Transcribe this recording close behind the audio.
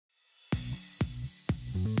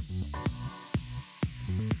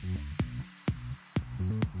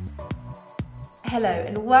Hello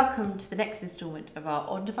and welcome to the next instalment of our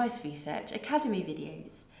On-Device Research Academy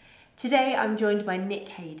videos. Today I'm joined by Nick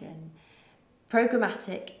Hayden,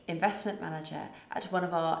 Programmatic Investment Manager at one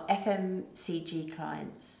of our FMCG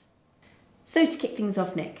clients. So to kick things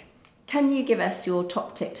off, Nick, can you give us your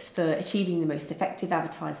top tips for achieving the most effective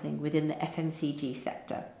advertising within the FMCG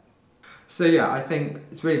sector? So yeah, I think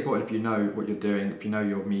it's really important if you know what you're doing, if you know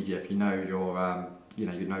your media, if you know your you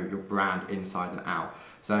know your brand inside and out.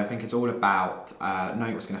 So I think it's all about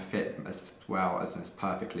knowing what's going to fit as well as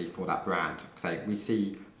perfectly for that brand. So we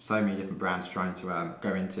see so many different brands trying to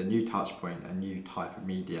go into a new touch point, a new type of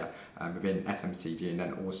media within FMCG and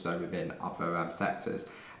then also within other sectors.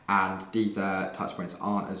 And these touch points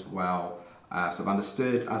aren't as well sort of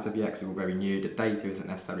understood as of yet because they're all very new. The data isn't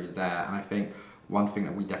necessarily there, and I think one thing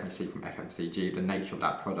that we definitely see from FMCG, the nature of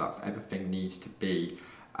that product, everything needs to be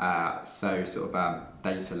so sort of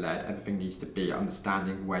data-led. Everything needs to be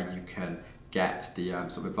understanding where you can get the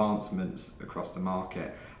sort of advancements across the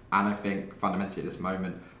market. And I think fundamentally at this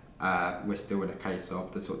moment, we're still in a case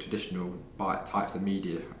of the sort of traditional types of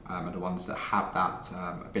media are the ones that have that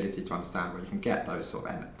ability to understand where you can get those sort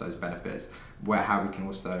of those benefits, how we can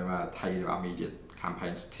also tailor our media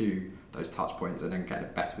campaigns to those touch points and then get the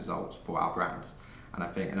best results for our brands. And I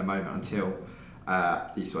think in a moment until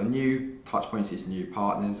these sort of new touch points, these new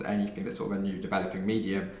partners, anything that's sort of a new developing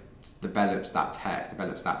medium develops that tech,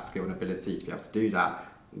 develops that skill and ability to be able to do that,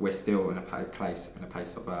 we're still in a place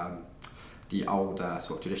of the older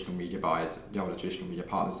sort of traditional media buyers, the older traditional media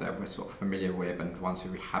partners that we're sort of familiar with and the ones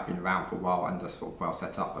who have been around for a while and are sort of well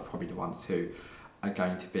set up are probably the ones who are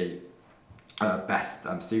going to be best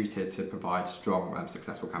suited to provide strong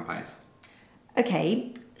successful campaigns.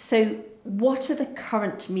 Okay, so what are the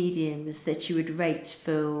current mediums that you would rate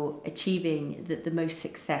for achieving the most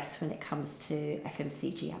success when it comes to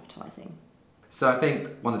FMCG advertising? So I think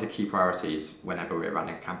one of the key priorities whenever we're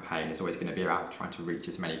running a campaign is always going to be around trying to reach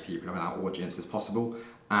as many people in our audience as possible.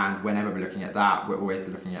 And whenever we're looking at that, we're always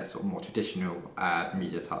looking at sort of more traditional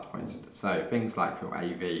media touchpoints. So things like your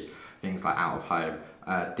AV, things like out of home,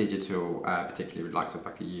 digital, particularly with likes of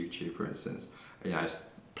like a YouTube, for instance. You know,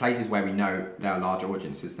 places where we know there are large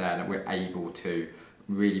audiences there and that we're able to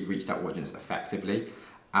really reach that audience effectively.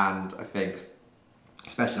 And I think,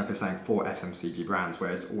 especially like I was saying, for FMCG brands where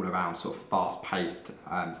it's all around sort of fast-paced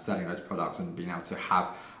selling those products and being able to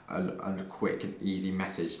have a quick and easy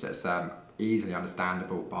message that's easily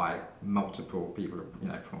understandable by multiple people, you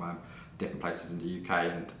know, from different places in the UK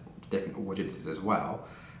and different audiences as well.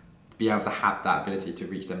 Be able to have that ability to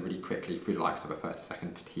reach them really quickly through the likes of a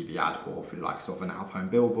 30-second TV ad or through the likes of an out-of-home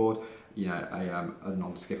billboard, you know, a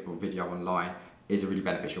non-skippable video online is a really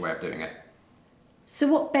beneficial way of doing it. So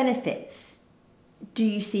what benefits do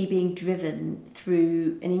you see being driven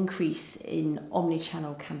through an increase in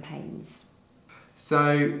omni-channel campaigns?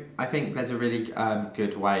 So I think there's a really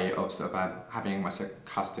good way of sort of having almost a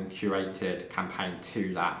custom curated campaign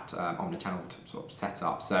to that omni-channel sort of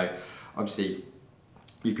setup. So obviously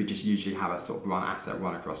you could just usually have a sort of run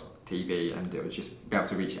across TV and it would just be able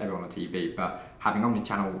to reach everyone on TV. But having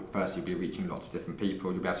omni-channel, first you'll be reaching lots of different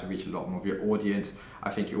people, you'll be able to reach a lot more of your audience.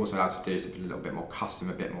 I think you're also able to do something a little bit more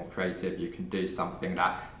custom, a bit more creative. You can do something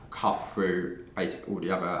that cut through basically all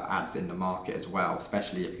the other ads in the market as well,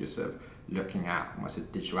 especially if you're sort of looking at almost a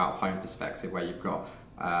digital out-of-home perspective where you've got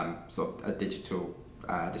sort of a digital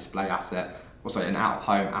display asset, also an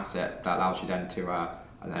out-of-home asset that allows you then to, I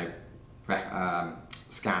don't know,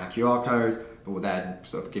 scan a QR code, but will then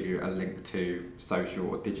sort of give you a link to social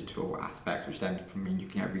or digital aspects, which then can mean you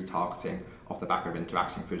can get retargeting off the back of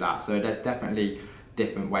interacting through that. So there's definitely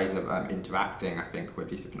different ways of interacting, I think, with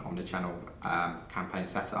these different omni-channel campaign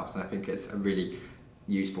setups, and I think it's a really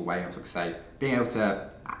useful way of, like I say, being able to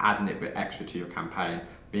add a little bit extra to your campaign,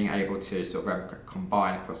 being able to sort of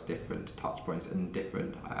combine across different touch points and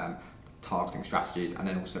different targeting strategies, and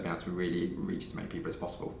then also being able to really reach as many people as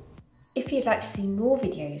possible. If you'd like to see more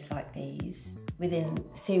videos like these within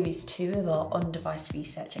Series 2 of our On-Device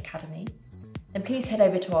Research Academy, then please head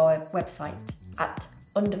over to our website at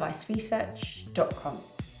ondeviceresearch.com.